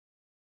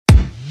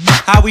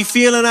How we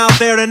feeling out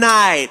there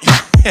tonight?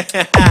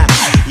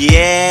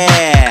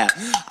 Yeah,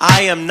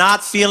 I am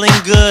not feeling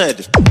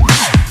good.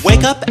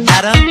 Wake up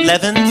at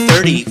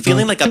 11:30,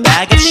 feeling like a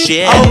bag of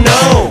shit. Oh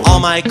no! All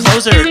my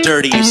clothes are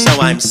dirty, so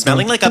I'm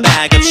smelling like a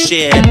bag of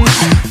shit.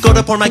 Go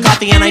to pour my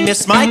coffee and I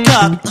miss my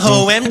cup.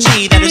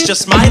 OMG, that is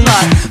just my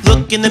luck.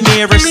 Look in the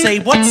mirror, say,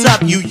 what's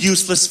up, you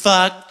useless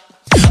fuck?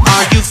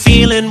 Are you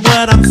feeling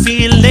what I'm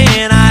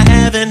feeling? I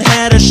haven't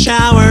had a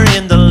shower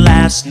in the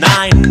last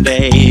 9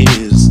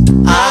 days.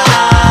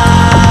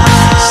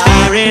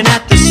 Staring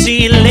at the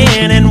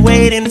ceiling and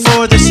waiting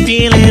for this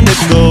feeling to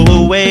go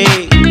away,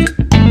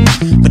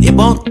 but it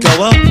won't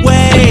go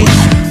away.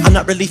 I'm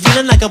not really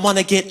feeling like I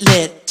wanna get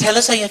lit. Tell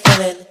us how you're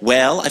feeling.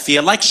 Well, I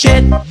feel like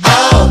shit.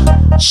 Oh,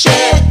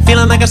 shit.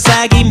 Feeling like a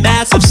saggy,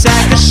 massive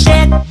sack of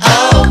shit.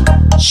 Oh,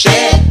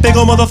 shit. Big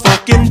ol'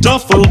 motherfucking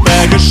duffel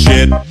bag of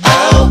shit.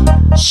 Oh,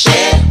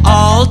 shit.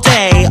 All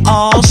day,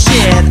 all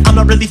shit. I'm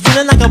not really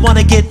feeling like I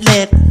wanna get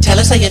lit. Tell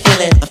us how you're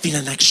feeling. I'm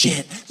feeling like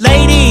shit.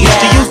 Ladies,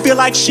 do you feel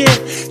like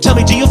shit? Tell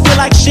me, do you feel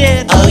like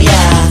shit? Oh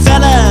yeah.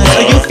 Fellas,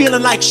 are you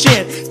feeling like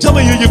shit? Tell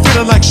me, are you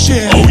feeling like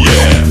shit? Oh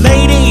yeah.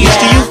 Ladies,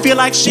 do you feel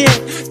like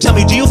shit? Tell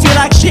me, do you feel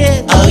like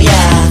shit? Oh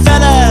yeah.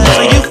 Fellas,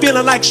 are you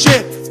feeling like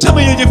shit? Tell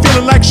me, are you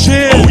feeling like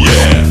shit? Oh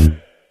yeah.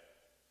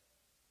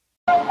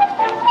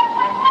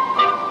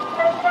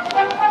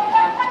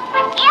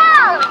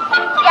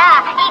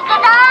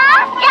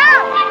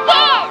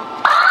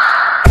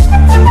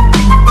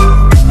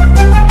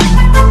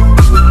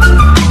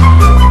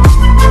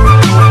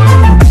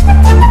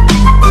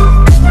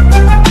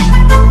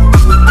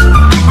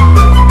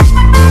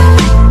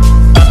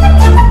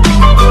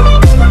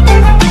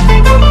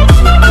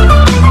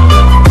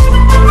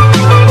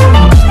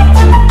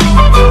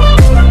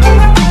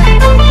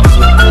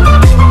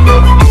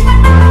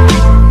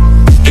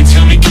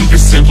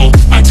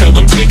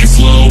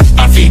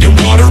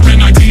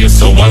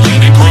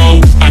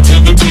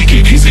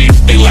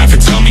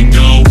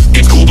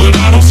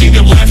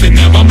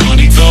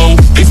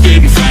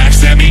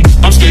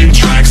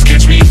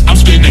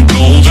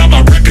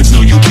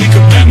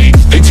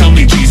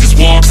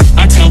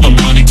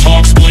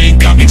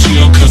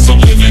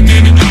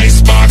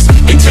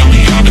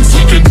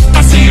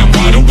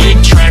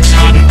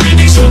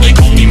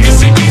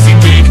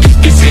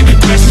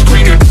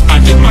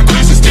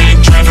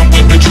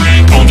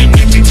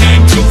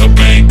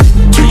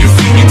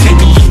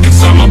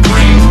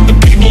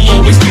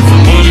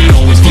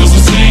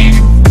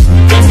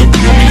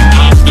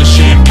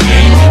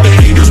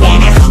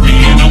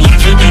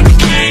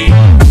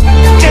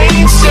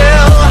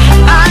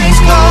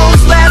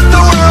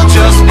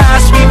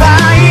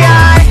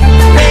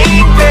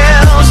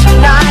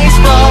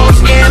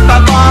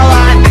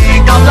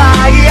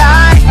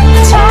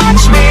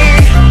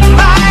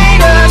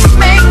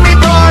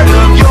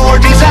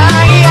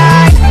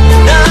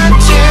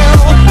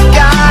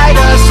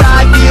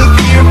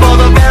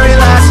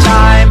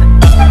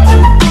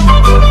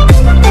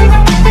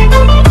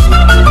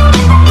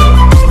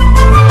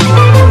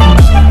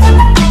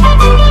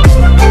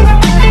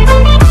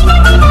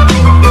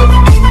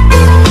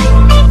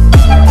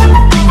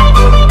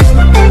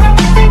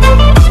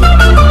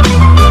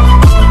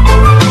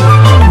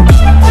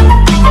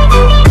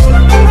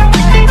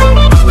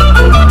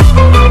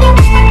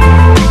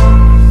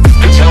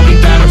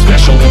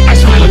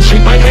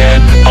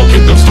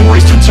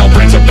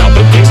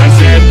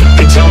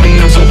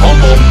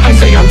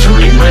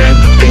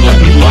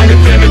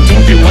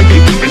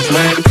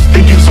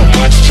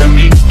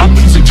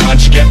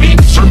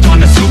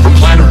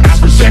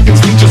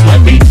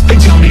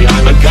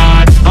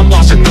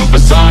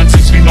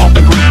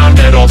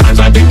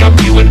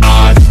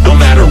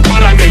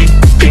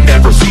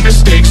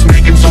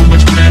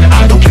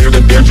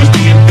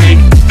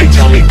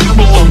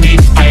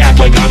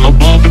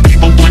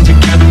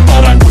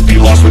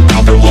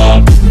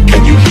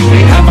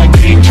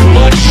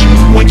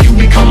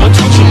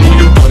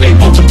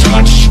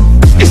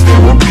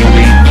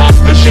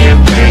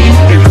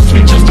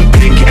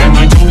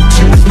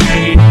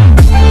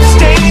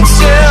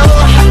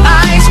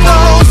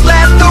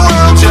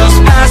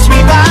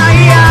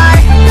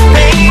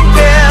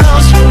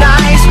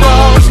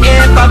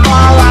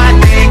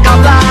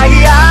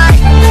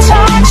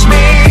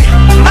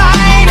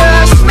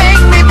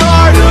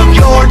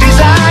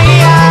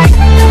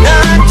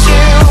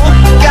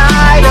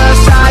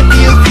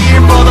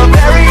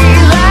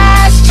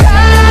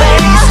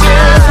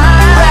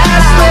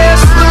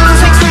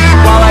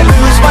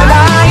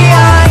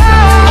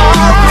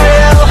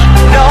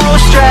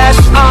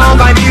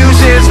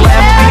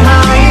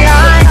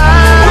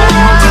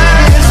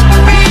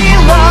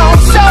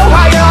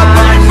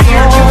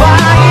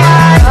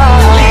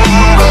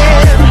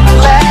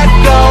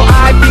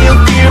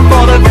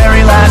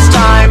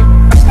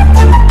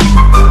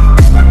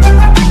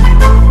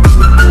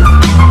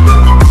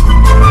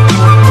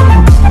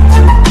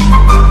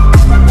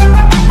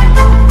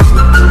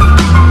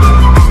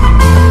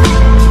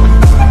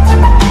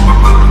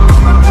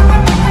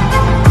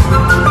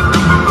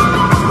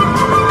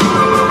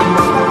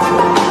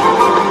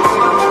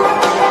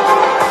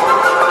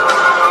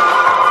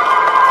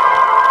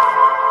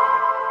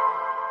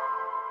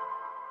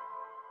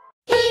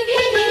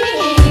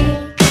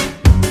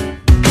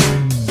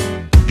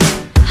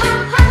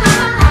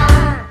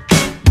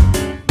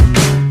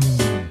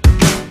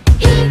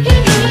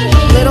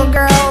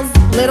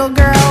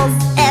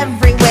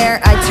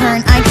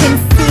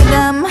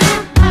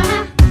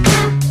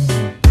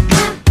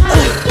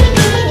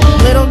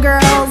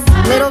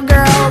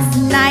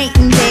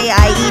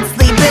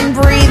 and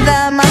breathe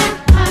them.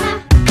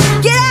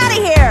 Get out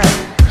of here!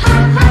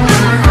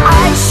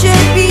 I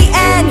should be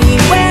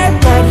anywhere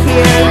but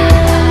here.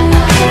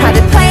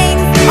 Crowded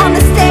planes on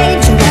the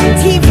stage and on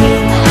TV,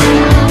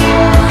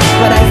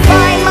 but I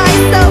find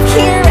myself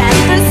here at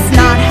the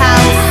snot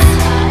house.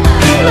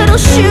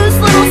 Little shoes,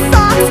 little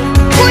socks,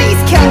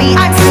 please kill me.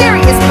 I'm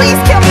serious, please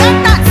kill me.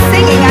 I'm not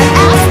singing, I'm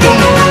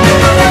asking.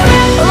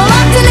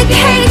 Locked in a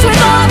cage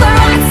with all the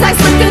rats, I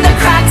slipped through the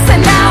cracks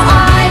and now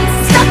I'm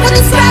stuck with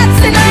the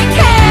scraps and I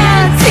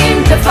can't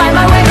seem to find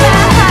my way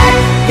back.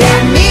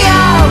 Get me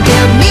out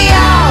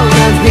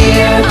of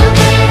here.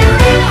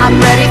 I'm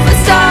ready for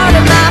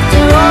stardom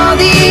after all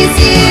these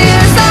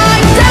years.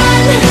 I'm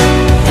done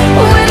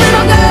with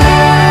little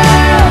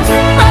girls.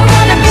 I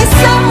wanna be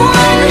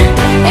someone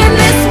in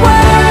this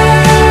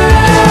world.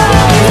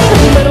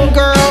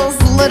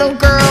 Little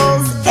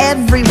girls,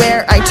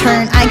 everywhere I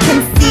turn I can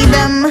see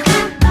them.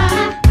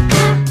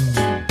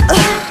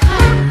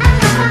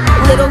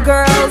 Little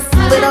girls,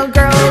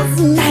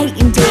 night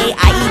and day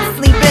I eat,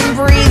 sleep and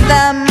breathe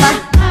them.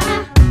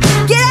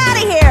 Get out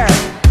of here!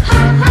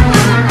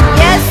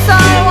 Yes,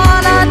 I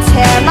wanna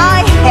tear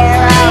my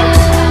hair out.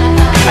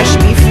 I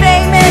should be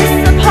famous,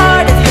 a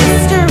part of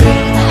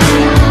history,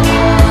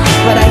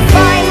 but I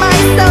find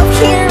myself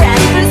here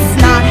at the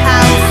snot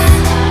house.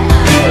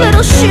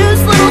 Little shoes,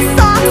 little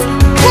socks,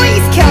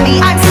 please kill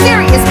me. I'm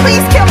serious,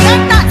 please kill me.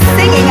 I'm not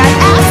singing, I'm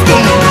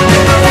asking.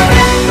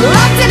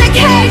 Locked in a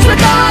cage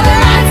with all the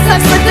rats,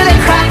 I've slipped through the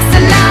cracks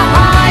and now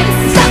I'm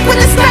stuck with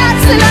the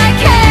scraps and I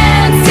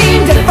can't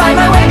seem to find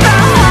my way back.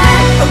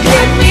 Oh,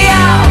 get me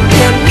out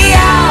of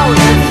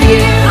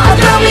here. Oh,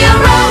 throw me a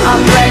rope,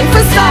 I'm ready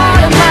for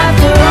stardom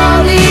after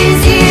all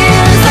these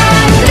years.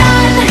 I'm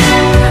done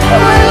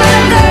with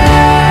little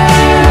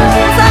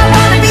girls. I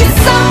wanna be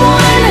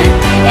someone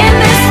in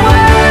this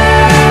world.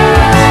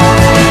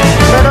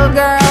 Little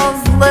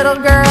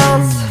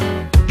girls.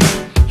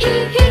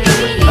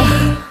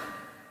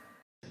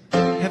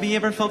 Have you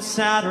ever felt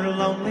sad or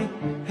lonely?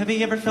 Have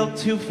you ever felt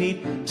 2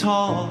 feet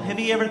tall? Have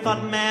you ever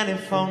thought, man,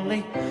 if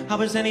only I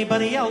was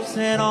anybody else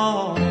at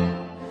all?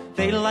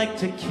 They like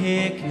to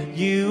kick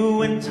you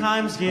when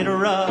times get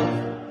rough,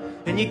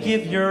 and you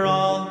give your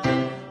all,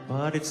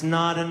 but it's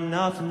not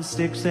enough, and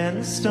sticks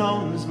and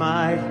stones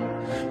might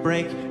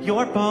break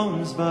your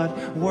bones,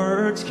 but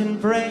words can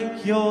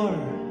break your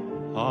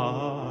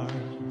heart.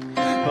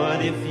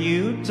 But if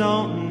you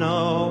don't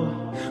know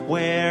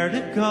where to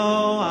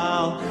go,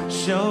 I'll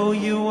show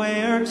you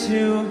where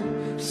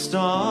to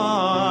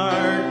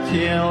start.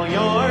 Kill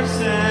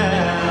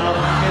yourself.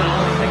 It'll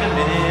only take a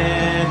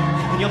minute,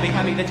 and you'll be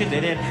happy that you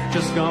did it.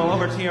 Just go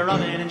over to your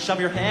oven and shove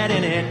your head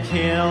in it.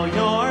 Kill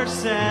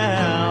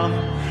yourself.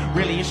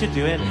 Really, you should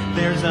do it.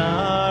 There's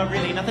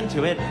really nothing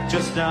to it.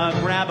 Just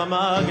grab a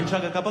mug and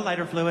chug a cup of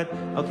lighter fluid.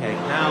 Okay,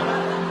 now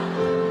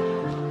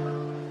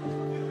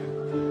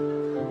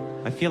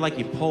I feel like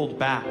you pulled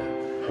back.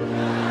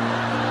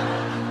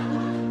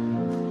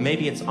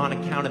 Maybe it's on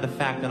account of the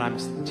fact that I'm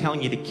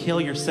telling you to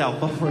kill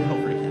yourself over and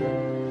over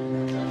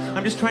again.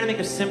 I'm just trying to make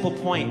a simple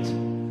point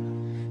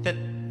that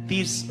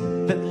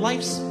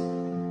life's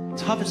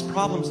toughest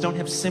problems don't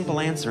have simple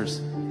answers.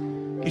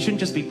 You shouldn't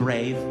just be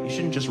brave. You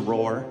shouldn't just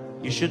roar.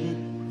 You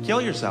shouldn't kill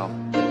yourself.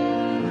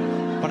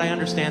 But I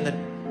understand that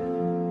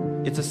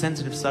it's a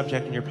sensitive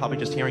subject and you're probably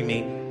just hearing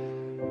me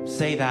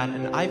say that,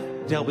 and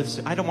I've dealt with,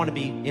 I don't want to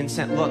be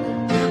incensed. Look,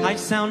 I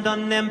sound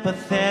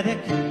unempathetic,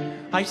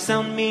 I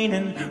sound mean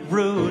and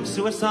rude.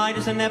 Suicide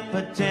is an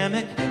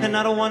epidemic, and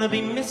I don't want to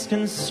be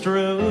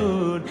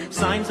misconstrued.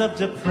 Signs of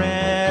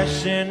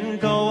depression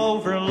go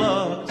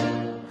overlooked.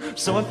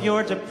 So if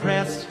you're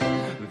depressed,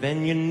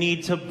 then you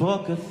need to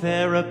book a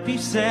therapy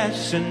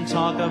session.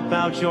 Talk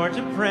about your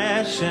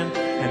depression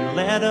and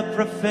let a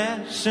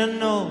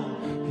professional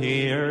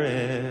hear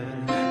it.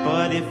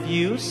 But if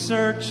you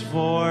search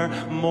for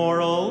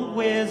moral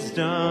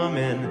wisdom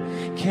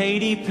in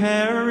Katy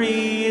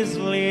Perry's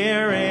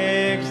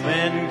lyrics,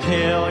 then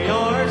kill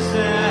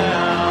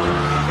yourself.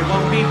 It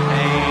won't be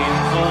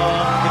painful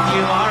if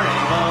you are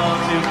able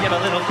to give a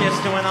little kiss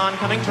to an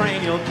oncoming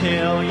train. You'll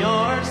kill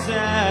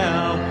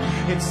yourself.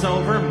 It's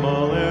over,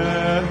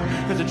 Muller.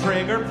 There's a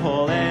trigger,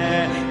 pull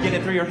it. Get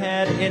it through your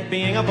head, it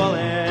being a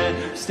bullet.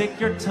 Stick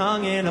your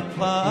tongue in a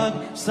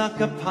plug. Suck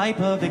a pipe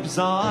of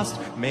exhaust.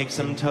 Make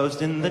some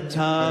toast in the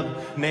tub.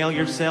 Nail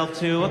yourself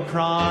to a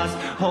cross.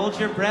 Hold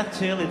your breath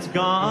till it's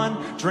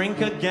gone.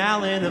 Drink a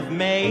gallon of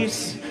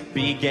mace.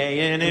 Be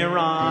gay in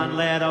Iran.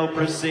 Let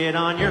Oprah sit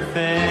on your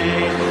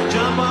face.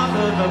 Jump off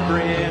of a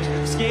bridge.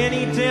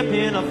 Skinny dip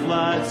in a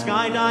flood.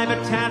 Skydive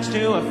attached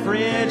to a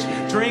fridge.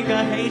 Drink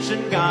a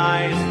Haitian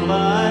guy's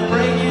blood.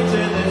 Bring you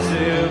to the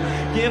zoo.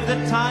 Give the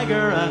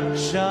tiger a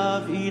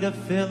shove. Eat a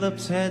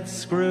Phillips head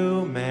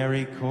screw.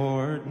 Marry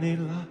Courtney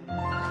Love.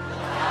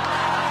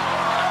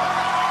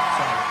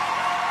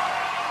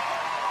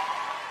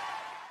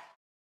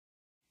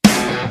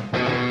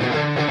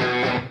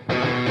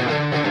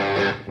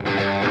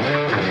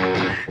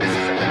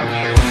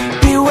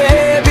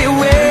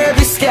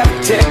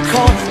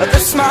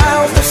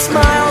 The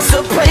smiles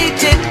so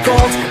plated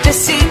gold,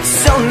 deceit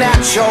so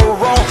supernatural,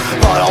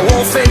 but a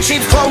wolf in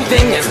sheep's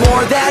clothing is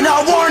more than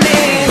a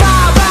warning.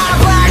 Bye bye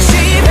black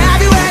sheep,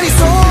 have you any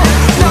soul?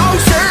 No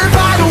sir,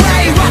 by the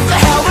way, what the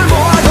hell are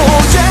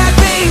mortals? Jack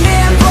be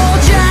nimble,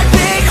 Jack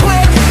be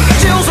quick,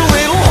 Jill's a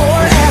little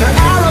whore and her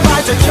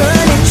alibis are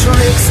turning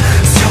tricks.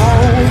 So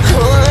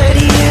could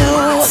you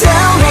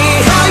tell me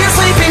how you're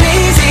sleeping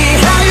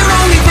easy, how you're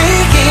only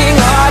thinking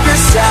of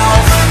yourself?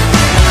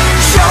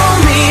 Show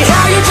me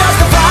how you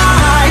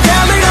justify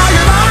telling all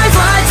your lies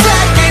like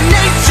second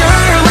nature.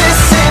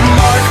 Listen,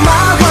 mark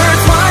my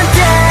words, one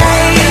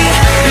day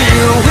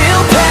you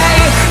will pay,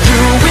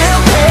 you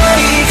will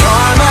pay.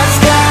 Karma's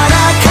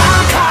gonna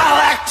come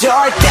collect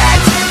your debt.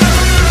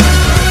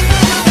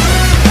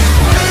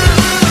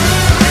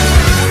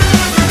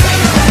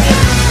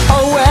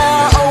 Oh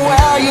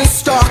well, you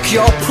stalk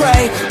your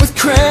prey with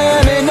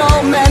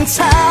criminal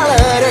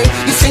mentality.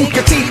 You sink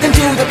your teeth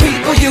into the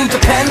people you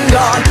depend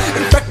on,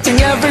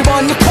 infecting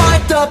everyone, you're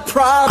quite the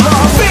problem.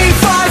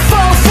 B5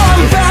 from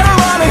better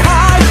running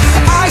high,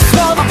 I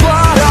smell the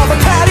blood of a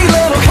petty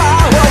little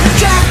coward.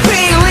 Jack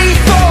be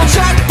lethal,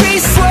 Jack be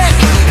slick,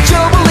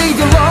 you'll believe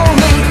you're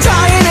lonely,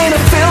 dying in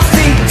a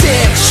filthy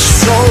ditch.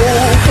 So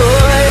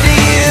could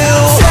you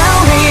tell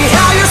me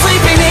how you're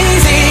sleeping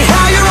easy,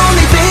 how you're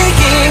only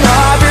thinking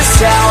of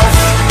yourself?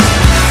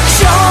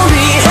 Show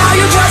me how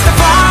you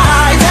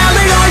justify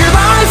telling all your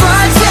lies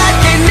like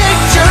second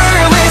nature.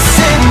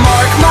 Listen,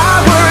 mark my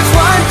words,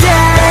 one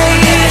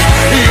day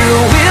you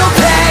will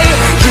pay,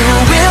 you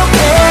will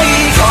pay.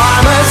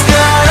 Karma's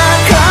gonna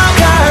come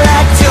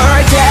collect your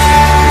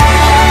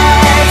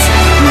debt.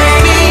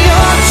 Maybe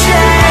you'll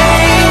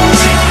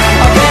change,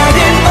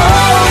 abandon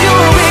all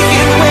your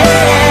wicked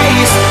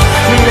ways,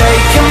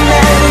 make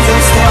amends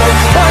and start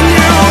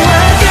anew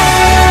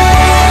again.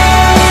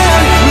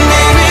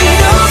 Maybe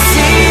you'll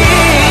see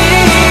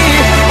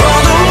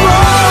all the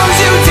wrongs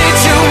you did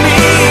to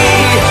me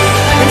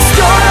and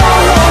start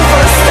all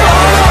over,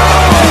 start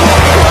all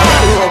over.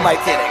 Who am I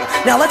kidding?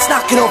 Now let's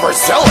not get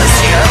overzealous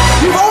here.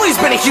 You've always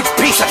been a huge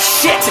piece of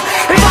shit.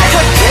 If I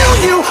could kill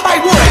you, I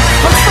would.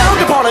 I'm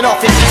frowned upon in all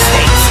 50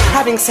 states.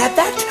 Having said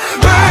that,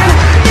 burn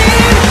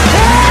in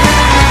hell.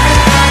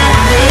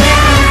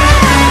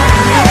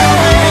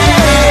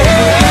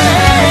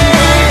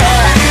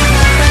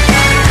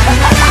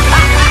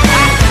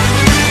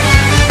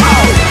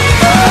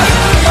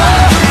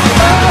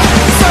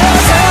 So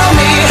tell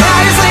me how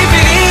you're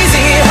sleeping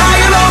easy, how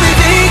you're only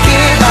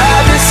thinking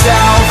of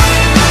yourself.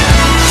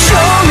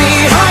 Show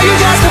me how you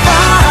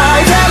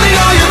justify telling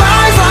all your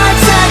lies like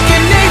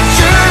second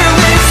nature.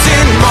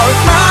 Listen, mark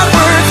my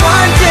words,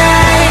 one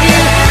day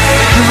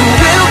you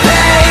will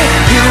pay,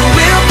 you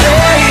will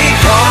pay.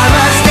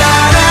 Karma's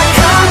gonna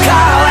come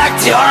collect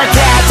your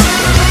debt.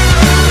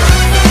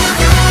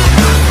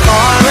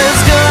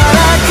 Karma's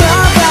gonna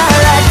come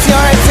collect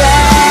your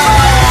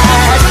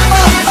debt.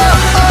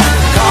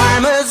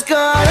 Karma's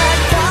gonna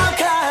come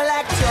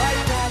collect your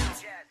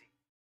debt.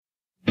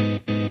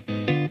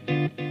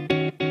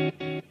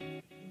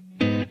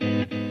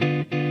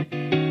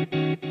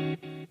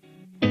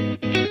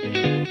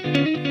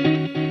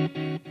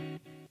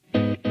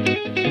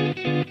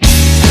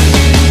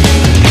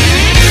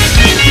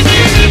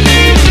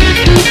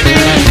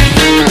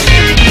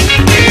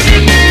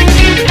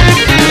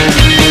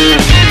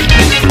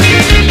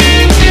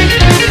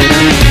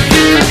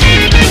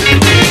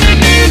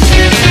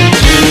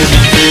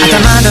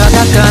頭で分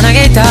かった嘆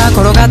いた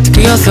転がって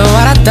く様子を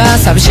笑った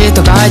寂しい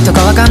とか愛と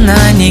か分かん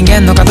ない人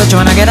間の形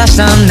を投げ出し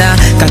たんだ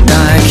語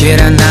りきれ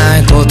な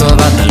い言葉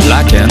だ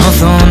らけの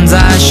存在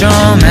証明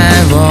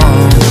を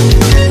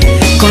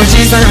この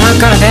小さな幕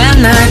から出会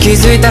んない気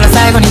づいたら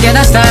最後に出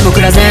だした僕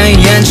ら全員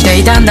演じて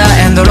いたんだ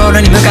エンドロー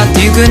ルに向かっ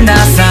て行くんだ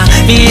さ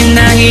みん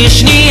な必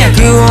死に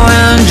役を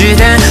演じ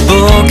て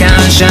傍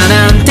観者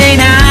なんてい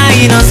な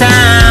いのさ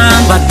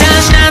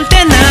私なん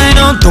てない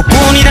のどこ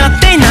にだっ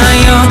ていな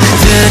いよ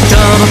ずっ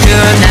と僕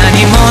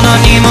何者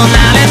にも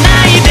なれ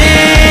ないで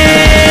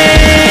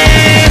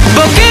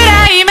僕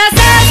ら今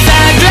さっさ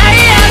くらい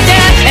やって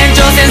延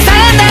長線サ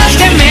レンダーし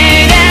て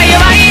目で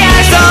弱い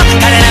愛想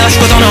垂れ流し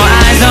ことの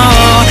愛想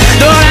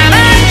ドラマ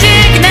チ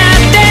ックな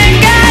展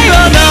開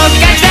をどっ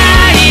か期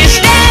待し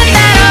てんだ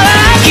ろ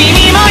う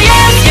君も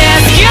Yes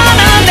Yes 今日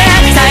飲んで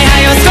采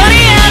配をそこに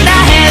あんだ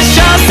へっ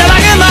しょ騒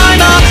ぐも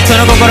のそ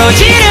の心打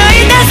ち抜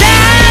いたさ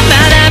ま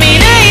だ見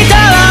ぬ糸を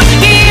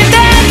引いた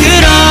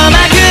黒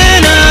幕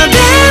の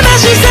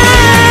魂さ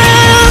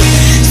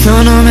そ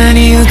の目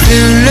に映る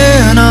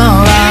の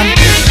は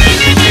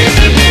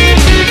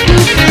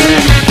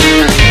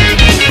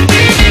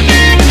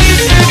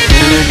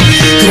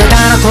触れた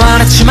ら壊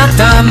れてしまっ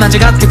た間違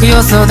ってく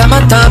様子を黙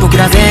った僕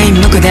ら全員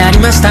無垢であり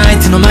ましたい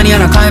つの間にや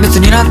ら怪物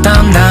になっ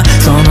たんだ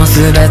その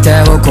全て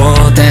を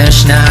肯定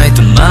しない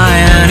と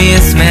前に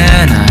進め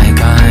ない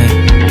かい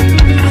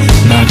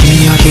まあ君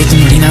にはきっと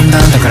無理なんだ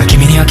だから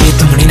君にはきっ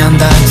と無理なん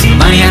だいつの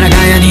間にやらガ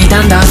ヤにい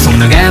たんだそん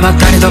なガヤばっ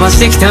かり飛ばし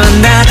てきた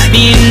んだ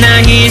みんな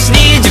必死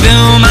に自分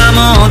を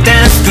守って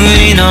救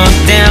いの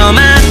手を待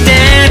っ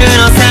てる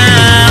のさ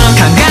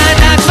考え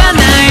たくは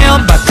ないよ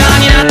バカ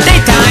になって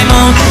いたい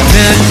もんず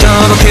っと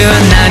僕は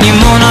何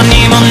者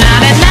にもな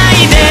れな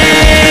いで。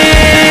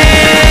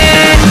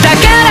だ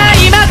から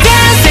今前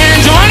線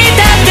上に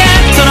立って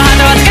その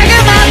旗は高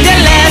く舞って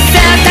レッス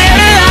ン頼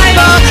る相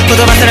棒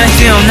言葉すら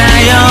必要な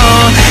いよ。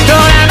ド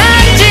ラマ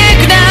チッ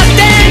クな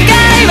展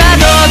開は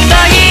どっと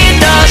ヒッ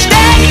トして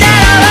きた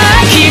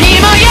ら君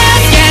も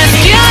Yes Yes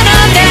好きよ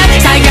なんて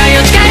再会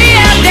を誓い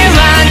合って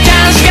ワンチ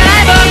ャンしかな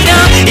い僕の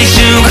一瞬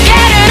かけ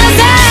るの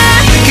さ。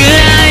ク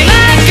ライマ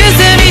ックス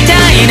みた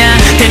いな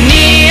手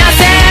に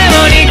汗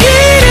を握る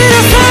の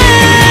さ。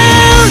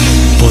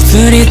ぽつ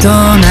りと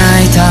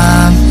泣い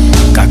た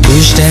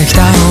隠してき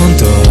た本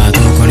当はど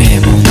こに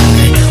もな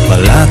い笑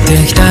って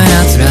きた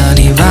奴ら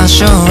に場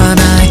所は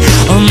ない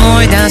思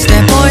い出して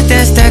ポイっ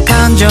て捨て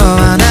感情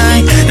はな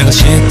い流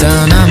し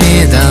た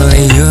涙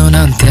理由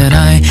なんて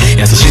ない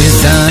優し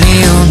さ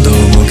に温度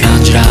も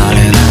感じら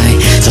れな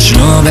い差し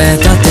伸べ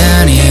た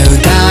手に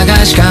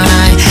疑いしかな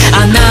い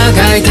穴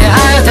が開いて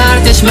あやた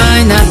れてしま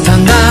いなった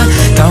んだ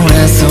倒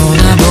れそう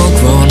な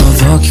僕を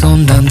覗き込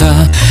んだんだ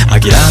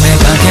諦めか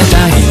け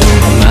た人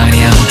の前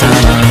にあんた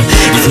は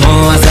いつ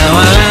も朝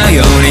笑う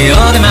ように酔っ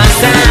てま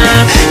した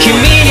君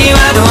には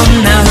ど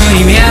んな風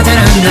に見えてる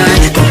んだ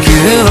い呼吸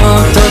を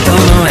整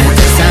え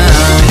てさ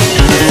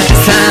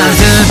さあ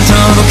ずっと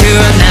僕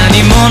は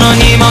何者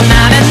にも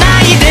なれ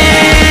ないで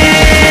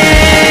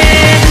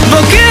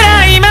僕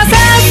ら今さ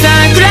っさ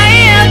くら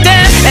いやって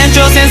延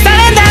長線サ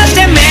レンダーし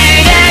て目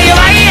で弱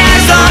いや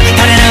つを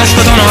垂れ流す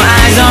ことの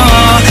愛憎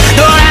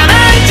ドラマ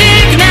チ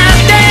ックな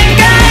展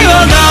開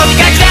をどっ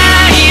か期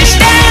待し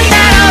てんだ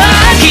ろ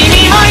う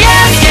君も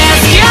Yes Yes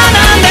好きよ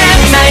なんで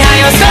采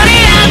配をそ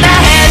りやんだ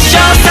へっし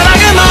ょ騒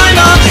ぐもい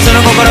もそ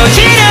の心打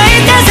ち抜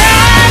いてさ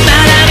ま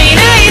だ見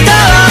ぬ糸を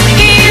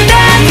引いた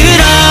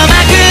黒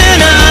幕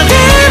の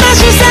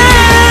魂さ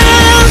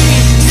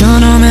そ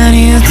の目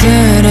に映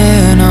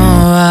るの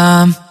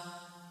は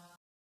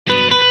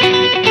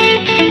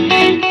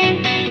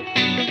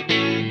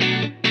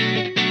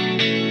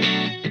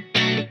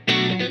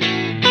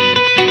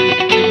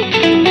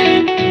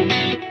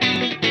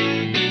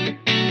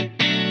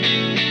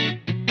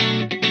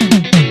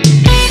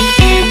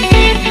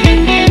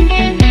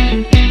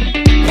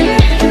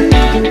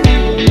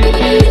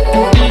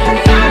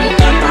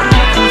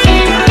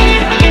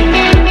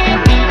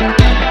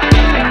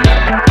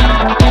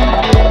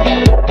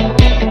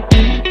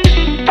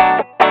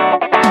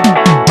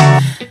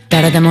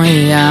誰でも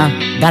いいや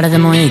誰で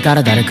もいいか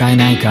ら誰かい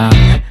ないか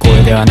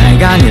声ではない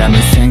が睨む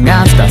視線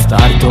がスタスタ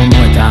あると思え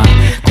た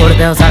これ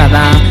でおさら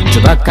ば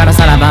呪縛から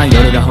さらば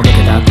夜がほど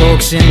けた好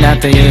奇心だっ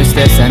ていうス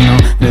テッ線の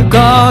向こ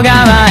う側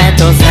へ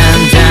と全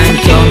然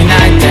興味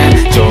ないっ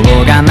て情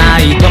報がな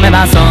い込め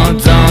ば想像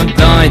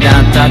通り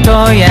だった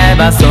といえ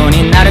ばそう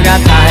になるが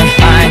大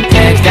敗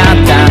的だっ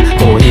た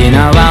コーヒー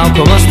の泡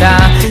をこぼした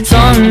そ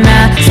ん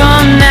な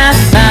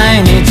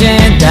毎日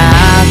だ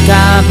っ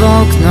た僕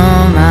の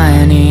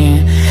前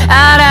に現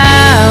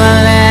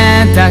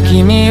れた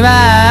君は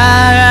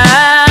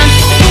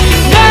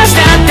どうし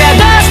たっ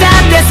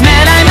て住め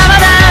ないまま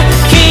だ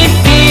きっ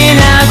ぴ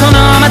なこ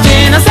の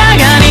街のさが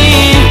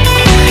に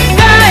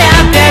どうや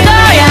って言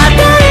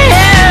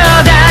えよ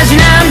大事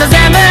なんだ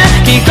全部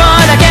聞こ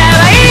えだけ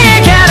はい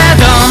いけれ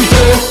ど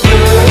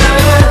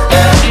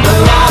向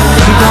こ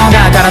う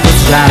側から突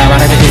如現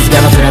れて気づけ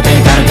ば連れて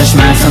行かれてし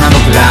まいそうな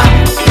僕が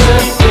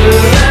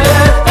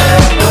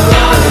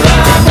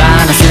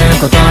話す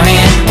ことに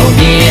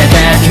怯えて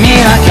君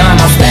は今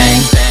日もステ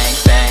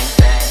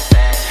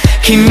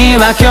イ君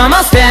は今日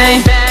もステイ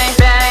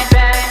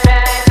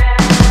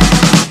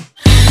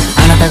あ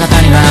なた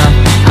方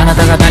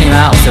に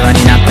はお世話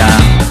になった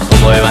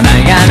覚えはな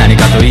いが何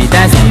かと言い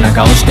たいそんな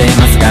顔してい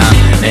ますが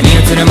目に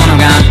映るもの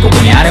がここ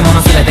にあるも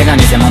の全てが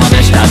偽物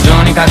でした情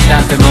にかけた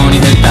って棒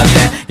に振ったっ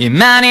て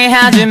今に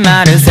始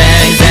まるせ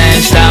いぜ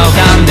い舌を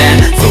噛んで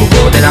そ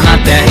こで黙っ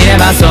ていれ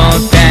ば想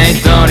定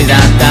通りだ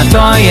ったと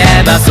い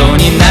えばそう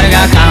になる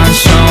が感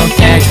傷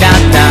的だ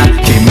った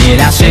君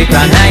らしく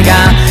はない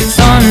がそ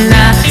ん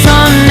な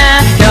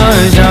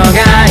表情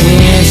が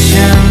一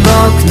瞬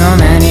僕の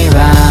目に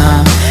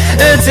は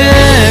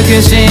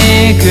美し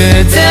く映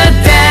っ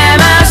て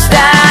まし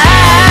た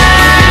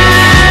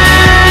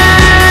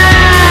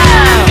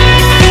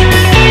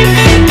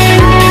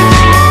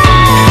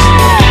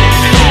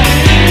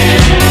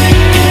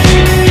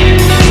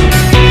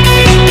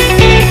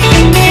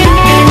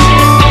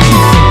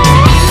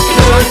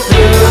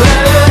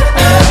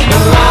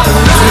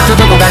ずっ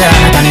とどこかであ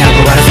なたに憧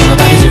れその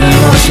度自分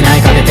を失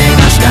いかけてい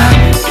ました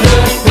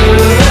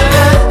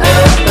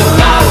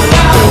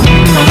本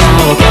物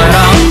を超えろ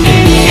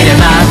いれば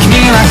君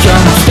は今日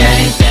もステ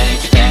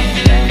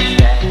イ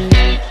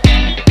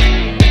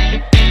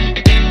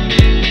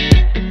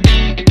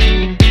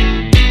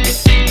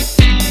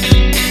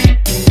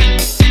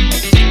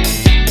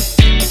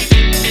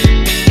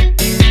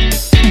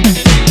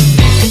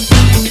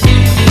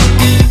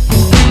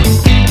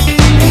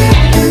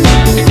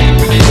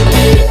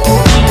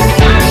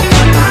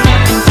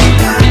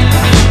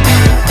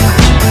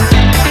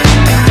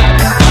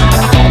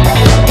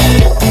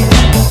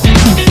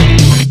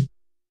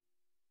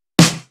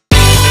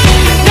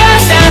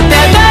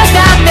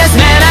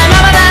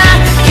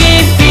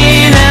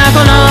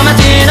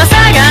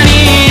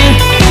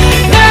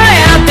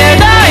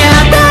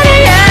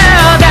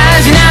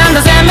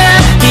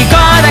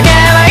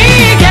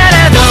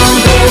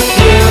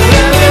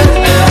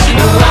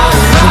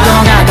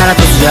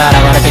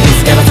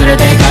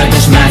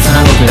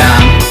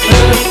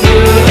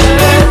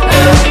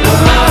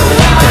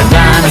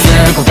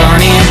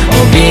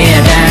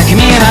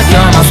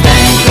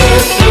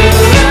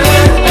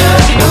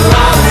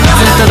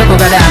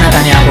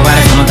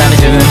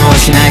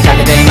失いか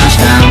けていまし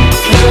た。本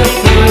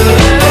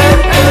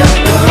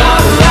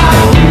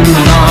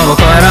物を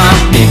超えろ、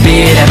ビ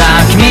ビれ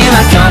ば君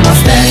は今日も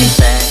ステ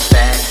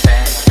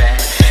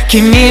イ、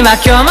君は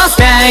今日もス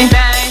テイ、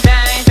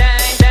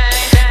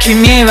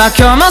君は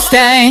今日もステ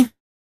イ。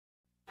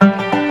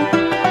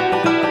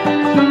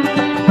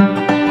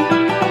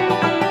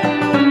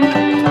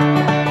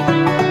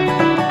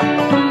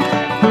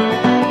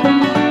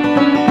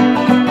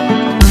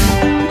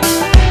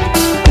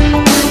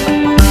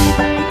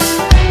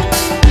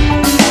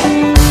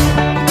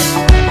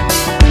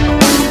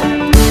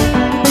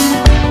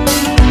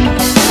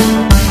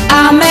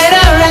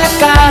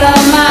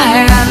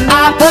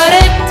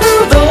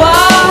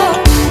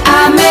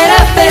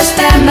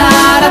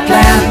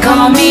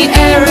Call me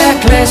a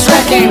reckless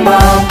wrecking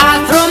ball. I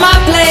throw my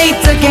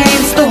blades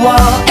against the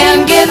wall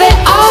and give it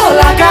all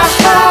I got.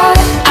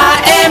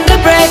 I aim to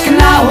break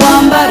not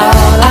one but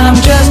all. I'm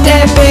just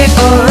a big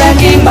old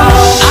wrecking ball.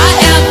 I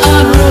am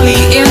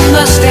unruly in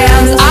the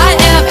stands. I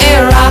am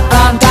a rock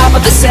on top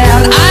of the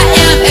sand. I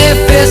am a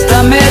fist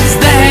amidst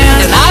the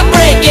hands, and I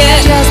break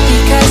it just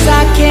because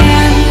I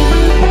can.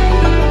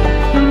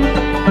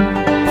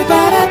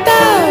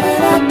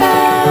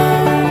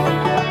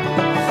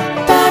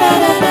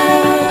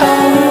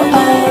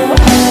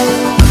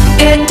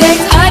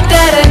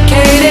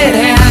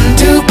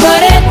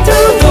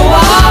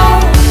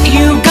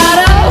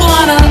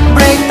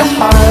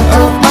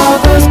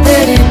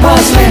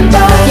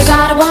 You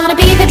gotta wanna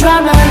be the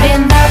drummer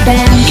in the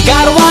band. You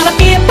gotta wanna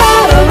be a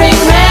battering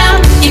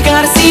ram. You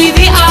gotta see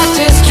the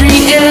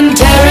artistry in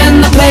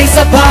tearing the place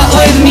apart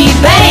with me,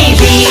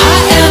 baby. I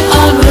am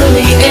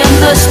unruly in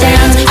the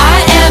stands.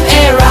 I am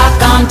a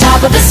rock on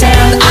top of the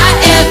sand. I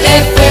am a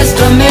fist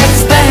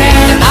amidst the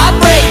hand, and I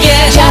break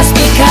it just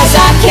because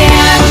I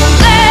can.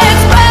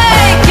 Let's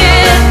break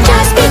it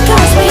Just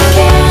because we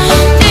can.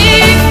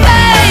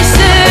 Deface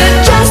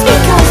it Just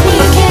because we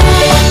can.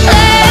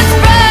 Let's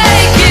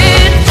break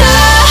it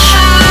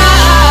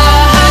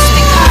just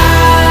because.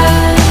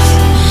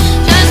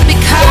 Just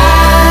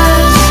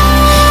because.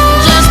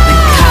 Just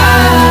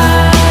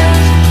because.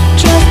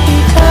 Just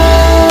because.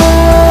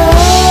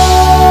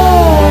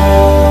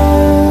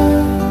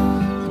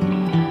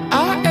 I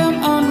am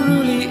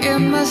unruly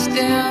in the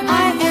stand.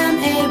 I am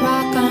a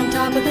rock on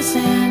top of the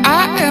sand.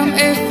 I am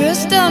a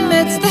fist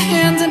amidst the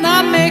hands, and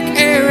I make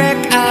a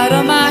wreck out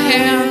of my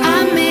hand.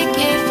 I make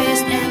a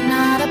fist and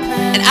not a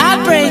plan. And I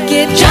break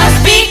it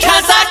just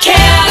because I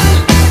can.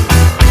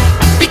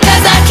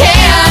 Because I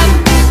can.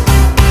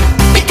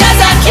 Because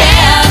I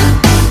can.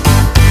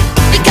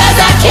 Because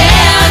I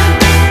can.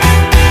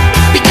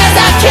 Because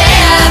I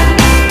can.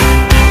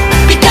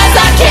 Because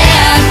I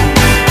can.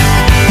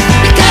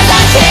 Because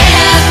I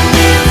can.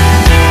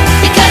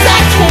 Because I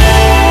can.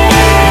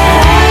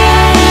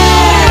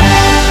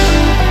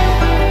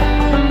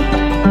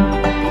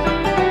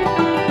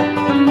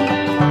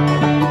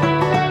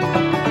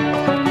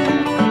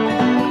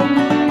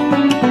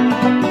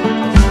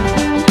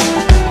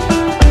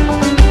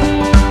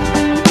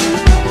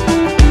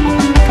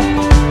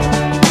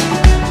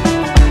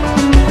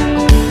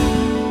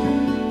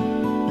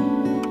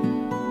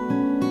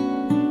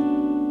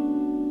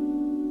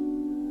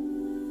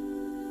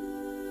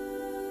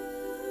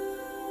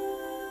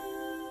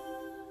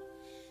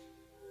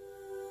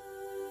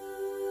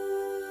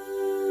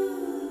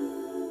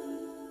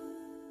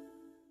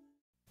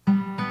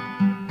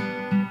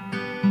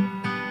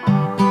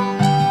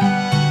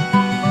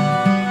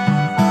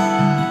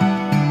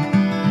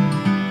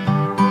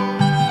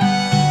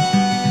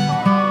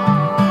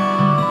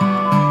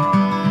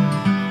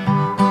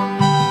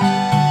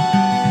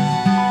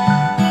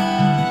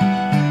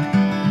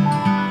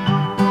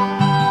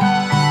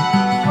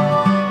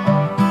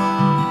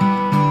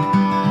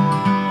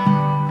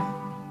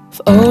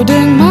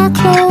 Folding my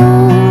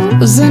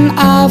clothes and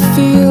I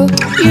feel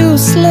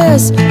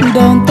useless.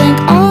 Don't think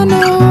I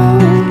know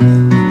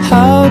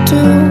how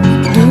to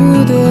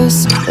do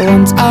this.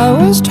 Once I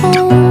was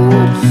told,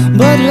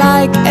 but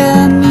like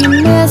any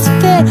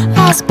misfit,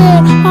 I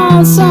spit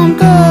on some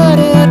good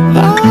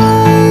advice.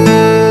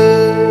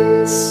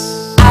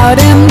 Out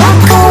in the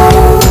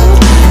cold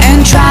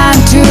and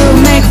trying to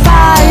make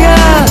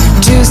fire,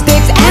 2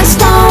 sticks and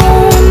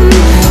stone,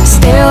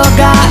 still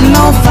got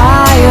no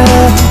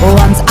fire.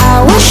 Once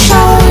I was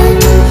shown,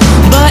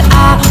 but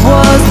I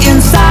was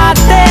inside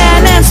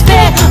then and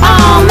spit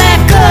on that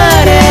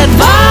good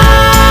advice.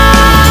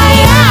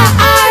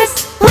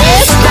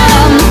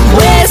 Wisdom,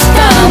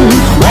 wisdom,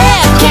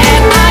 where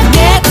can I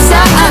get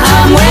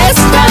some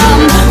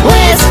wisdom,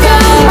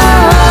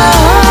 wisdom?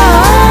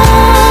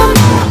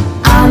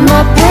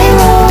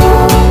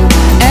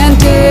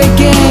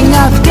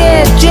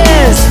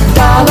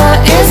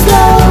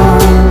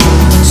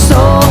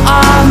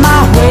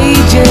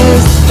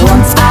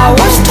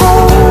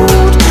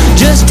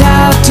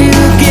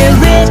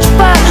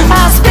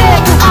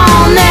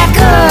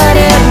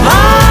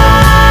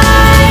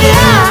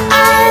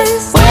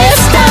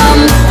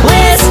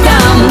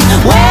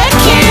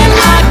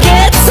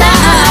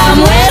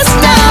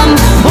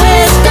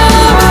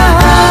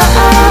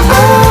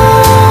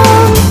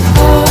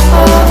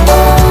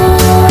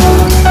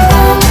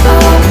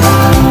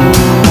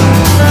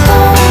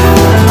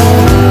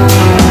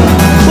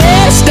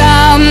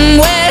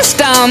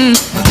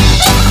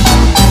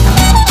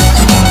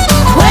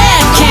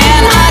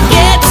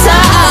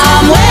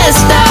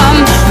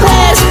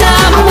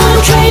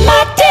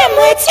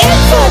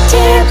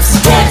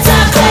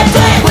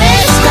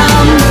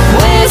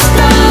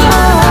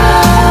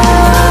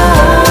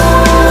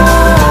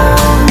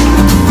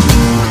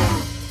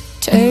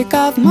 take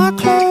off my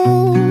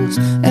clothes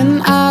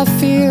and I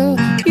feel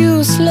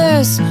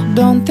useless.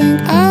 Don't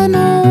think I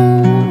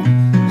know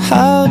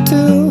how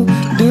to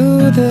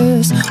do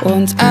this.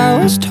 Once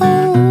I was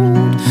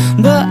told,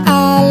 but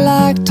I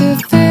like to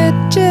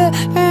fidget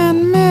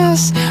and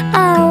miss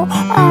out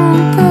on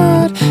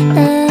good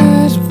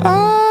advice.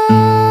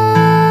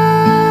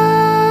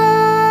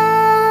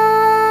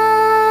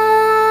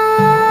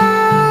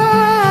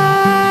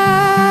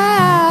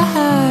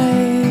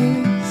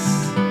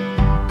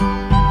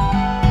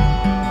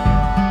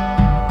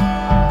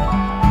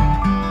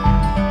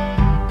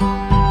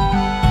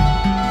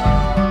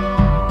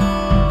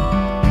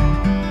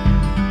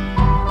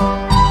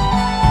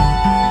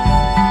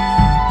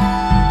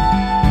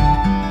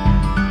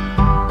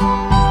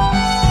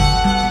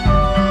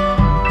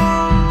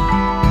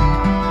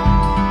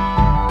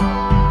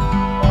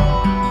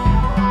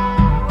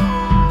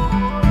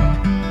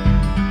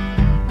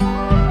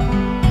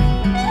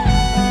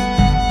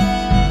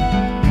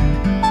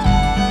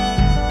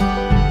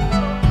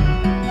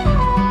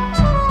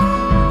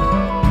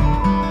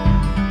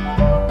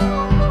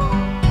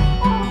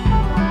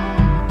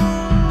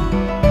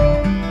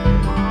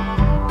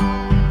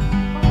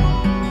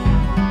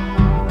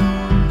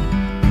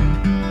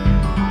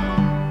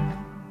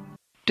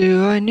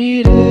 Do I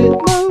need it?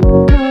 No,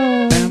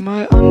 no. Am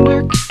I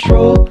under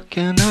control?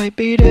 Can I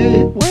beat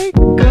it? Wake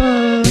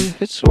up.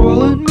 If it's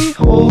swallowing me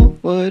whole,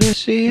 would I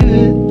see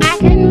it? I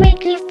can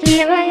make you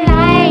feel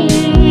alive.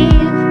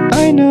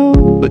 I know,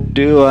 but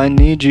do I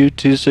need you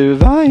to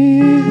survive?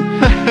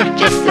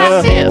 Just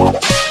a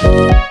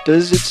sip,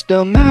 Does it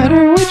still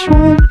matter which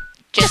one?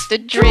 just a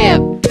drip.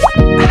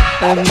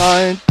 Am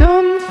I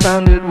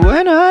dumbfounded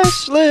when I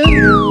slip?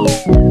 You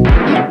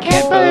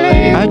can't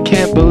believe. I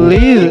can't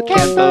believe it.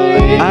 Can't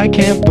believe. I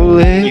can't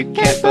believe. You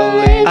can't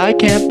believe. I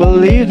can't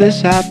believe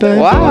this happened.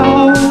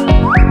 Wow.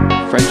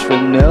 French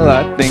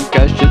vanilla, I think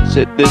I should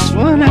sit this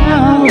one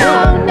out.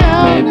 No,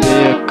 no, Maybe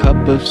no. a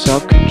cup of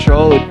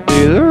self-control would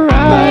be the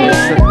right.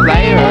 It's the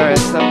flavor,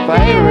 it's the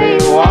flavor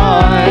you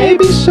want.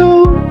 Maybe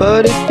so,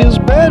 but it feels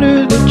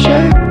better to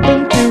check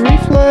than to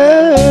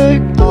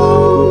reflect.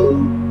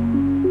 Oh.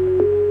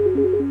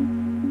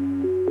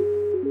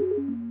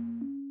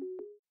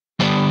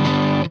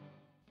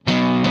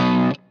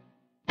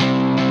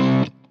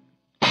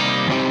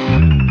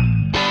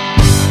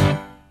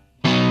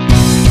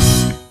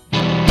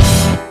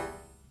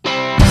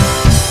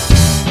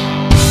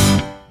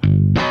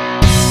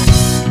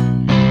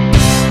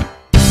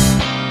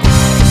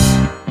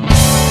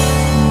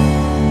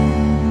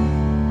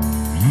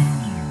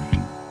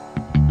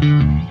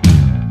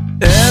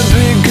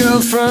 Every girl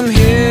from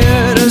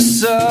here to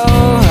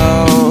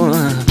Soho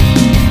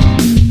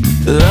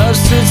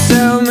loves to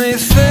tell me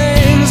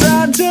things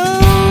I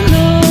don't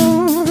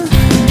know.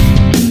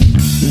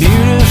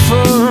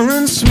 Beautiful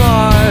and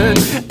smart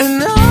and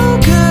no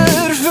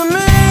good for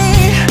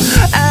me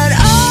at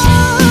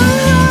all.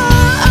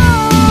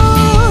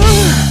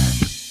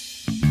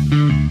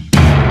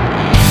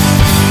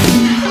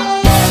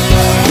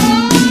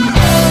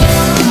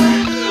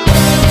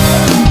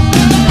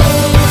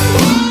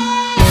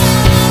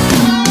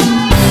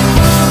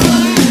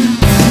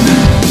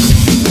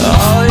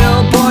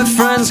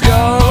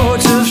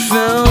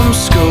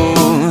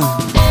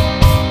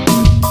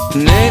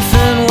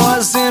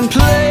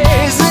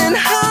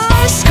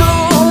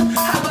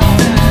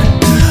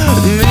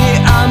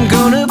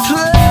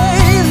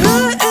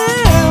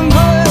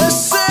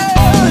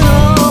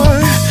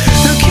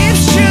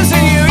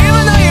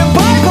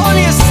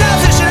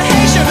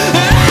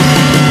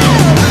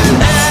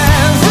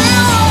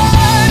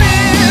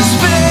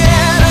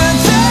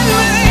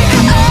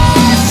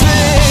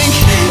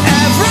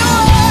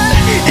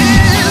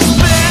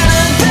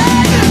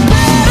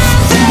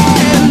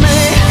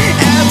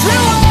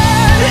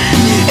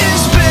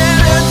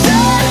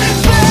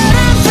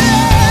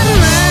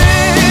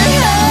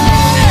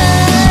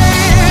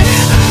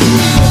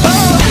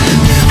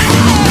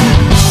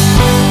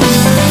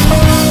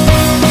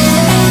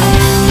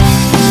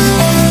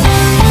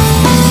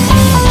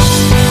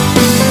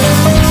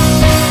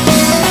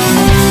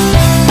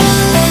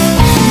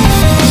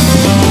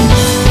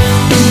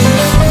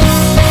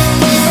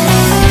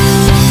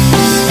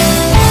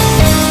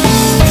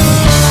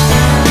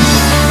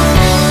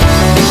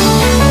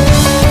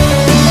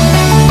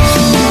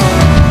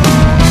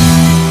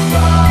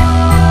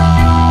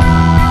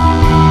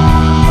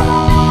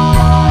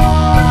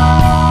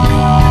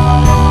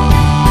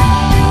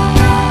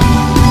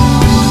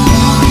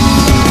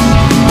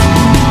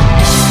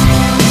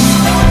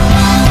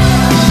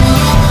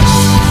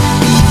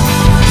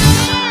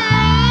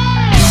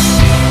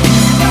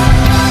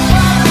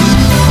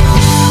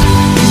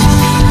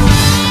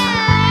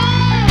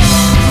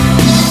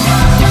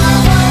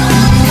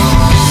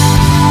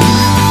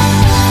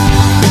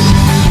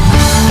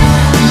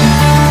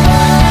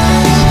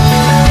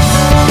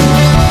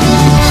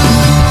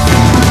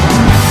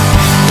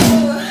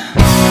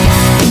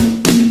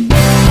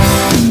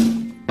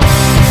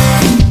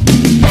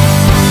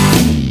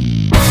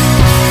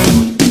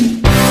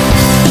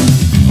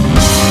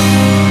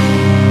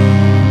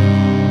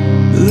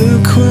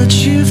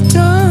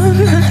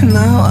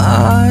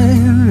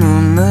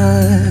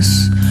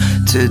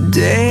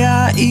 Today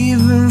I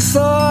even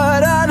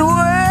thought I'd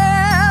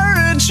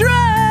wear a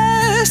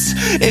dress.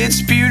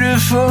 It's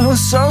beautiful,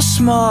 so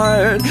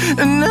smart,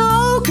 and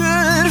no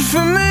good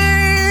for me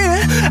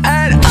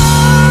at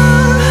all.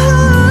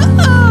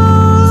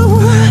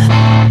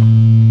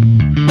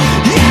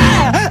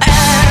 Yeah,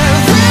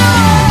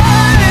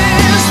 everyone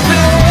is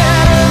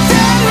better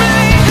than me.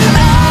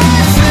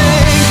 I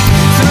think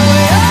throw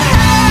your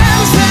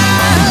hands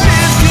out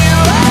if you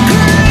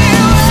agree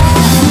with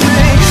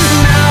me.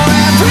 Now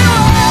everyone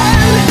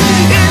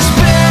is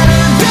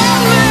better than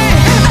me.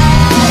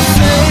 I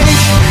think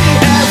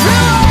everyone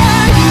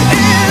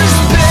is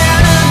better than me. Better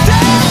than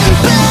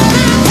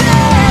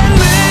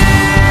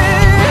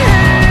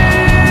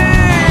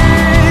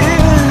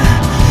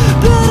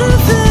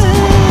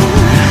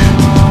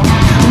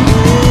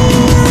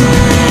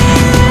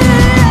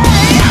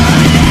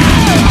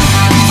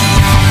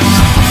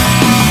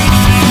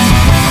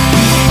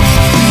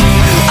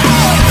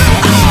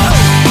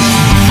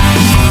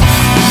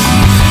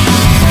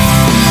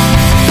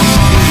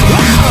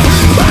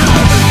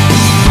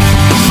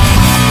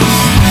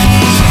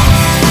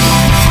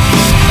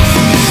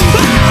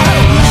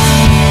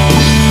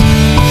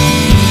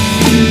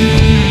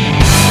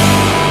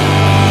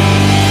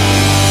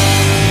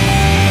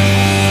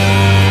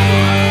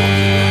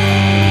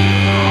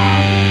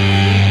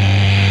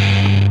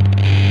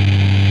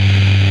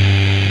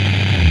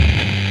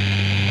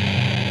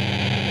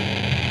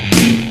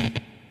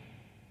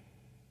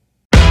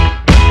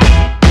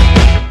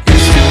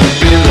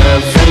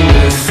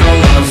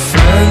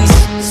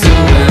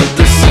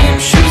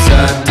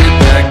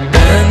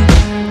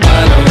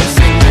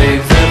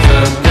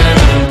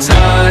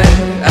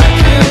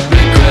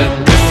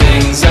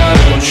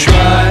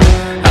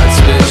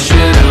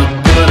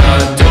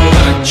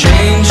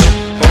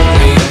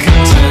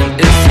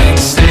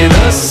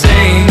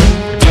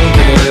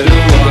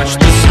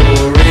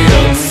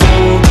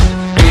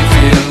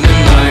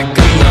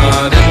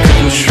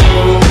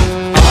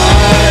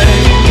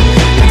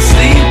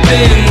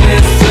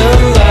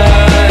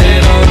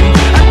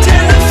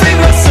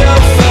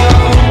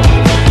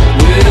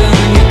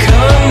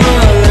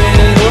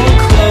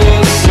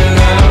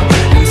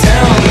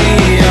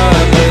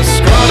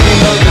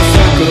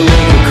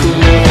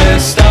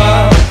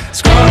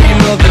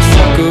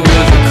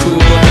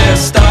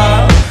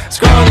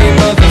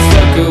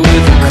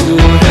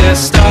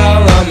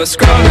I'm a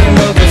scrawny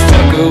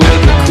motherfucker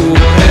with a cool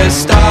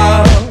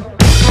hairstyle.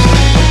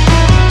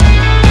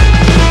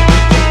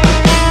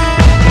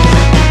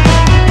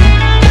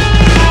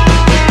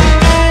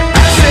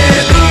 I say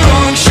the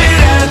wrong shit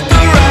at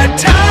the right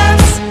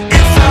times.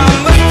 If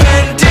I'm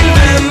offending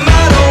them,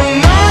 I don't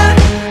mind.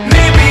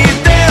 Maybe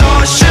they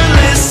all should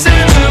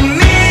listen to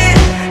me.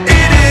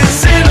 It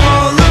isn't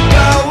all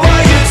about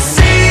what you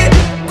see.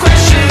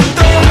 Question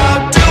though, how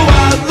do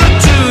I look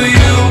to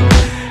you?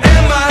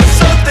 Am I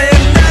something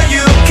that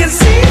you can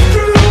see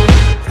through?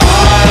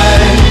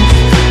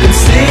 I've been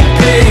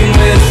sleeping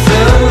with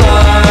the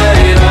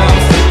light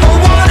off. I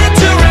wanted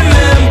to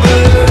remember.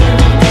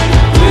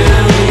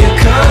 Will you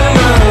come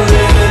a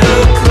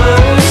little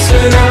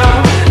closer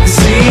now and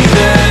see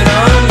that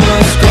I'm a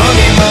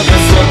scrawny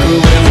motherfucker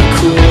with a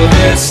cool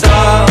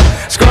hairstyle?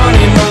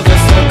 Scrawny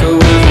motherfucker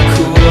with a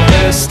cool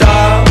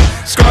hairstyle.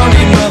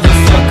 Scrawny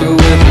motherfucker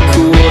with a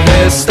cool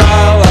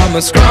hairstyle. I'm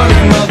a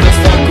scrawny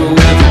motherfucker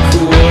with a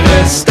cool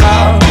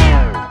hairstyle.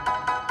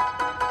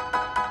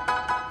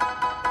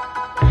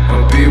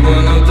 I'll be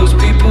one of those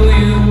people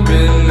you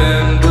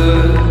remember.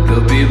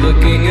 They'll be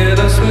looking at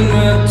us when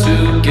we're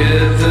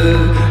together.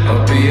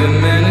 I'll be a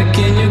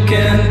mannequin you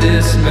can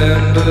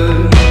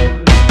dismember.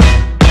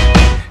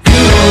 You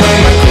don't like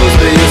my clothes,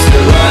 but you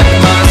still like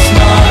my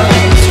smile.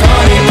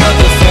 Scrawny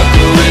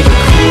motherfucker with a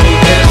cool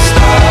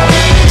hairstyle.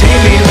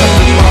 Take me like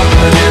the moth,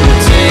 but it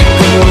will take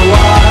a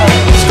while.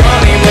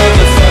 Scrawny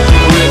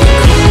motherfucker with a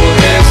cool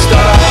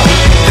hairstyle.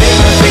 They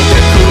might think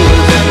they're cooler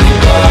than me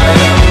by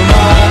a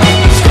mile.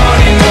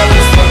 Scrawny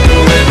motherfucker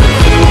with a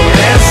cool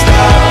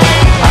hairstyle.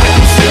 I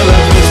can still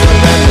have wisdom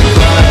and look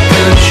like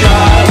a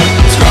child.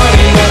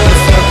 Scrawny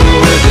motherfucker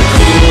with a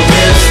cool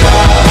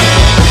hairstyle.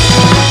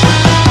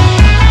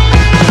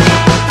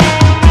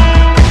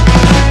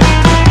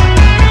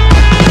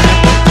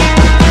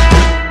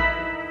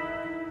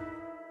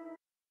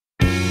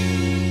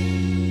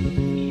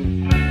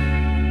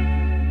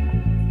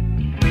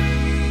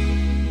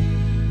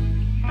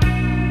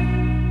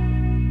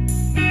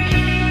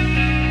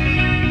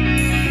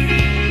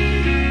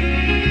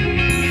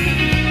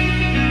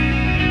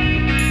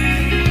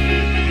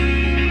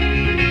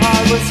 I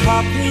was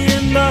happy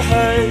in the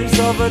haze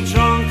of a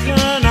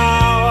drunken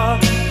hour,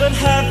 but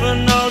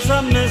heaven knows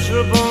I'm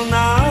miserable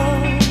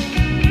now.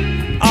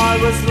 I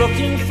was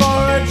looking for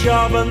a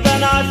job and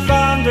then I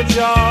found a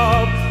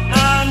job,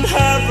 and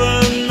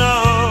heaven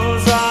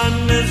knows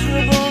I'm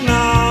miserable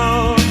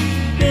now.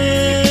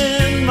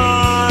 In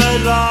my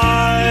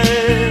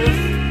life,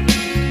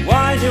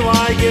 why do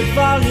I give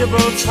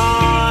valuable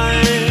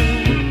time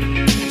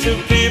to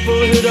people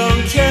who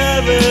don't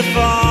care if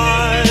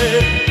I die?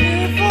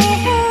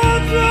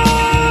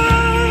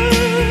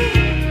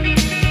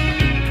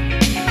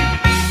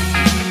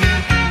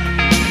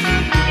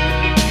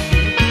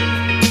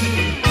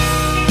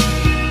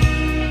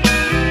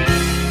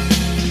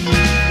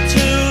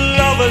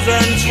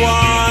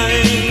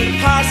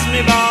 wine pass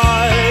me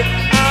by,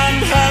 and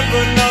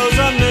heaven knows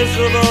I'm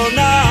miserable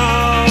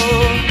now.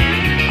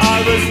 I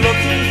was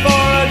looking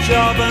for a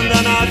job and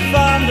then I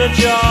found a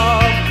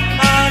job,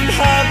 and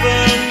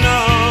heaven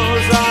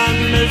knows I'm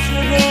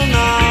miserable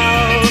now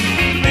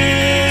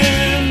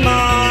in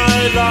my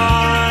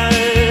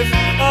life.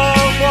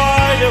 Oh,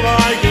 why do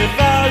I give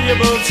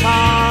valuable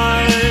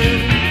time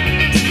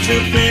to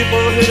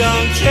people who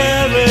don't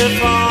care if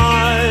I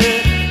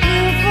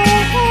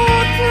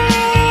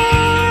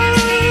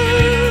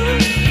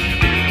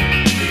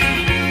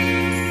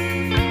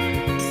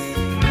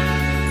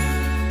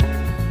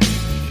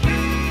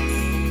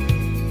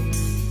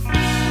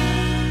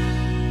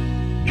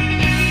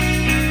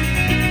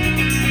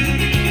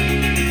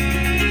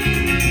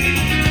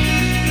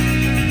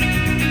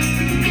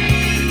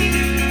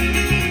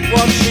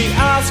what she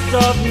asked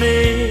of me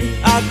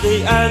at the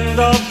end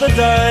of the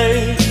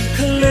day,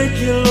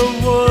 Caligula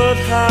would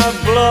have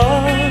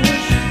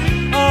blushed.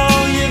 Oh,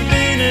 you've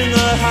been in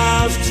the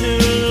house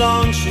too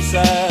long, she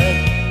said,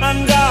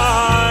 and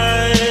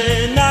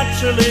I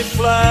naturally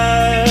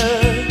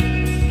fled.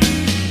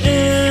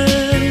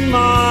 In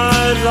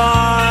my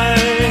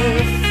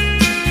life,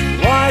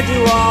 why do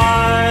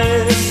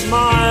I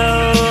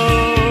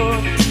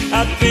smile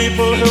at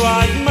people who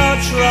I'd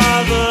much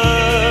rather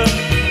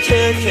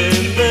kick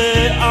in the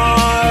eye?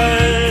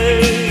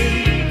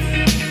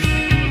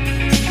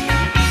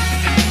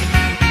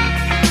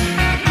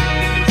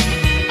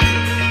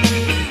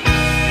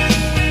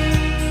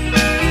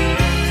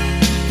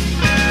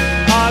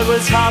 I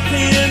was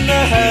happy in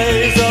the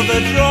haze of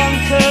the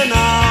drunken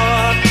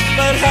hour,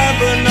 but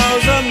heaven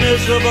knows I'm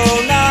miserable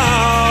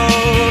now.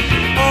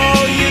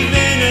 Oh, you've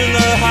been in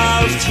the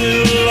house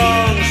too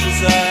long, she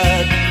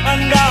said,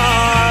 and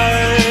I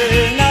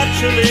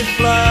naturally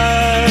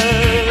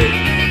fled.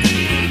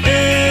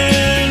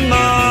 In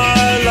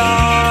my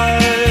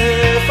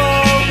life,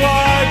 oh,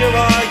 why do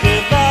I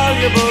give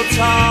valuable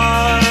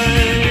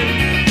time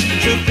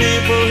to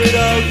people who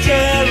don't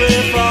care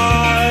if I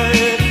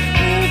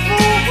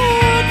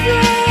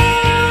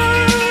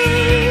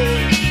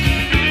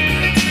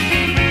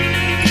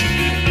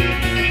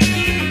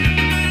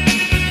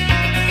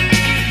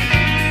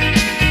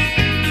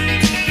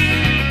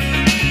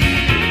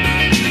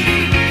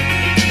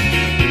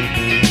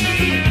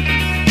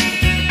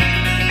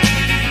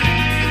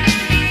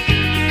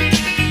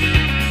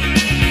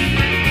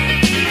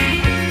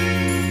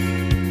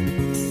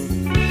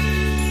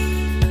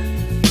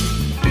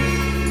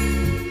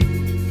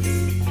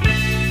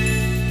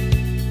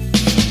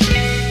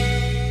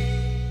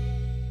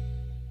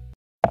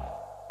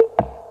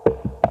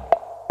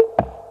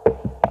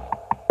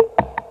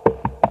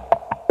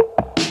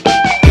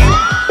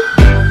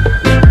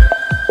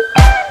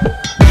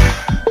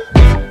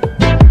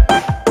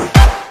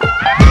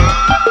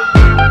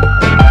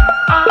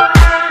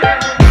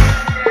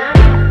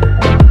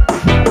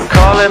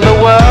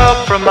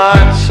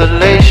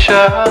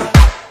isolation.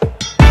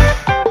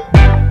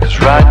 'Cause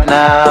right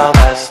now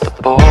that's the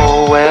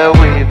ball where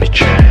we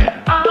betray.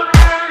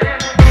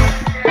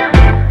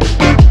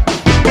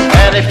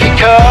 And if you're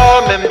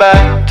coming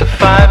back to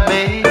find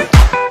me,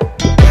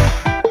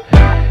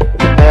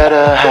 you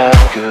better have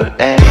good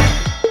aim.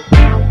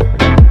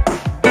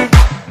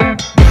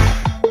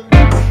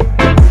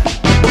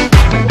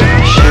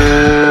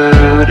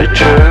 Shoot it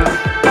true,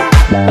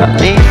 I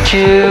need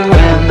you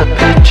in the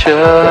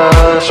picture,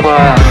 that's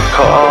why I'm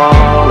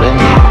calling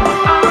you.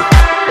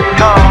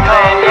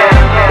 Calling you.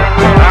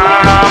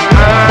 I'm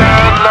the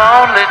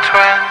lonely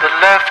twin that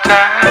left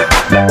hand.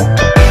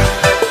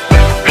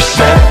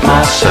 Reset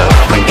myself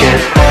and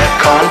get back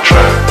on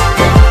track.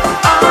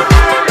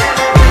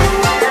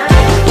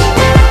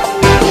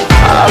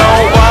 I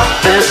don't want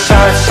this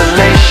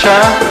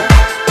isolation.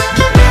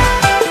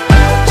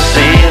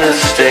 See the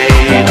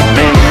state I'm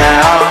in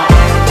now.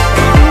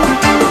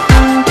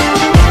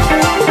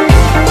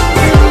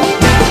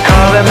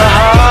 Calling the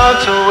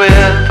hunter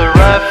with the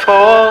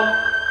rifle.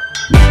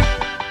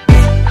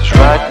 'Cause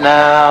right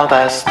now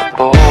that's the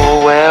ball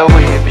where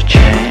we be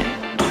chained.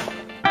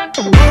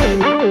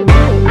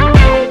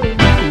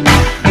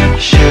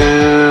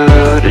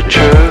 Shoot it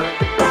true,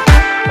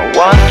 I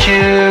want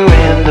you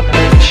in the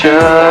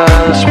picture,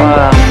 that's why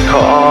I'm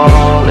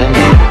calling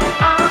you.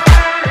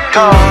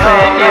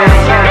 Calling you.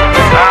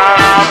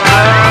 I'm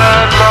the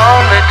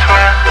lonely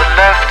twin that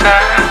left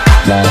hand.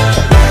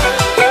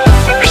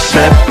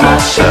 Reset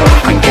myself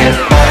and get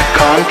back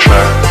on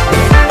track.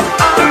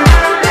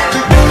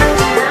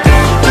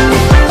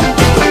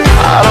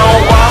 I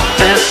don't want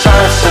this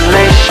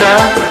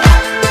isolation.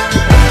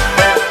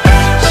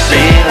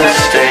 See the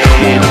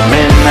state I'm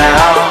in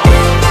now.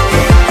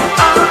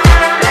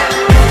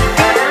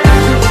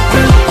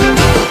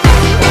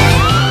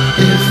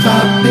 If I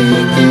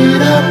pick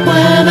it up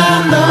when I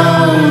know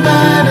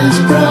that it's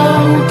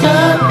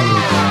broken,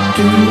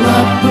 do I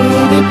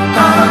put it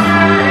back?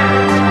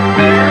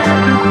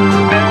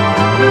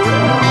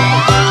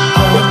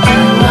 Or do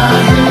I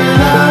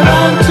head out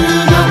onto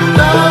the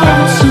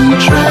lonesome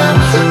trail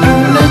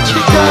and let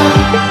you go?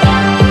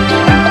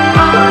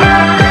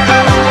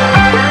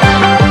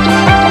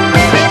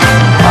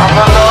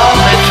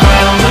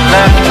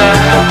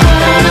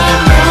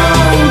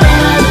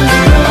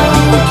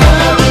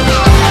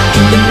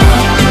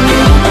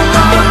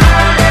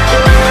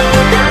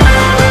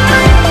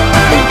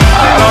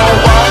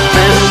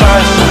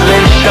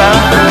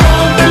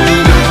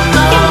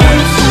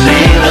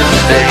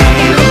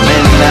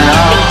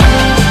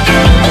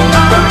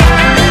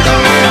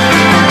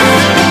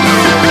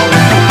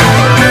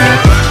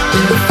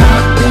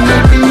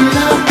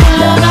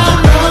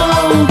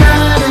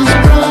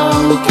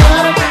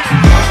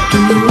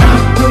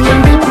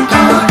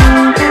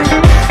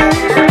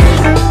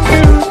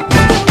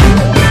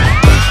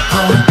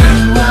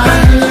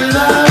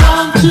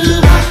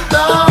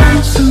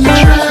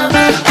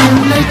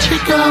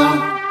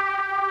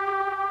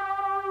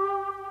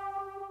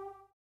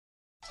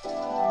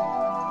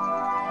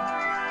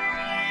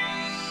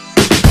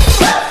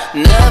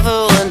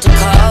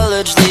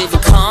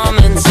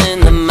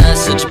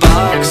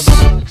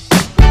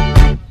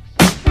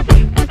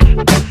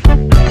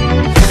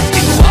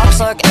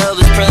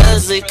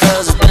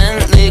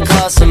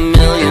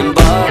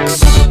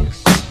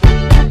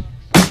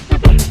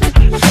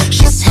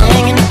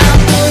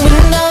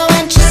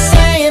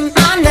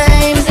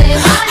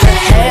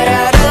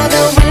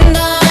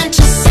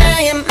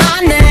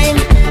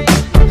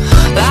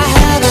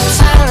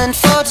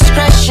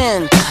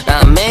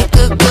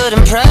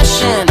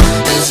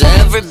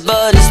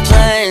 everybody's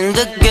playing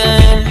the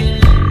game.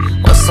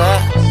 What's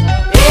that?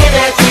 Hey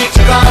there,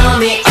 teacher, call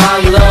me. Are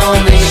you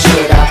lonely?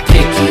 Should I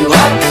pick you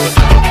up?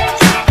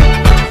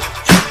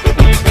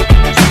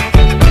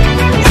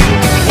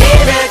 Hey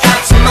there,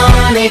 got some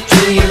money.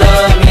 Do you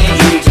love me?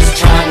 You just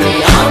try me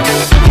on.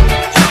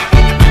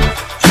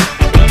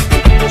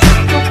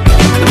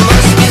 There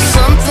must be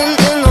something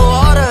in the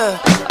water.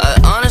 I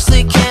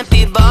honestly can't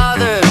be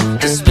bothered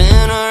to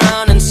spin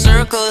around in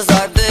circles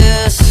like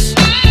this.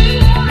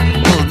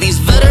 Well, these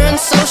veteran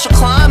social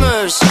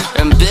climbers,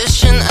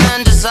 ambition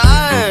and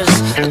desires,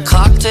 a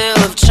cocktail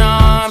of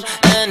charm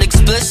and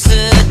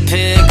explicit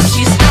pics.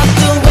 She's out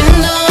the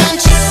window and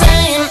she's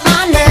saying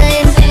my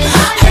name.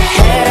 Her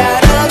head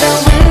out of the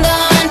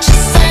window and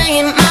she's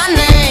saying my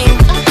name.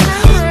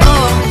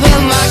 Oh,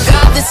 well, my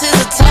God, this is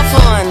a tough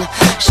one.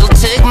 She'll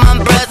take my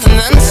breath and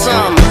then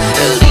some.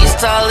 At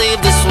least I'll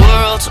leave this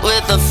world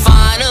with a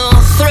fine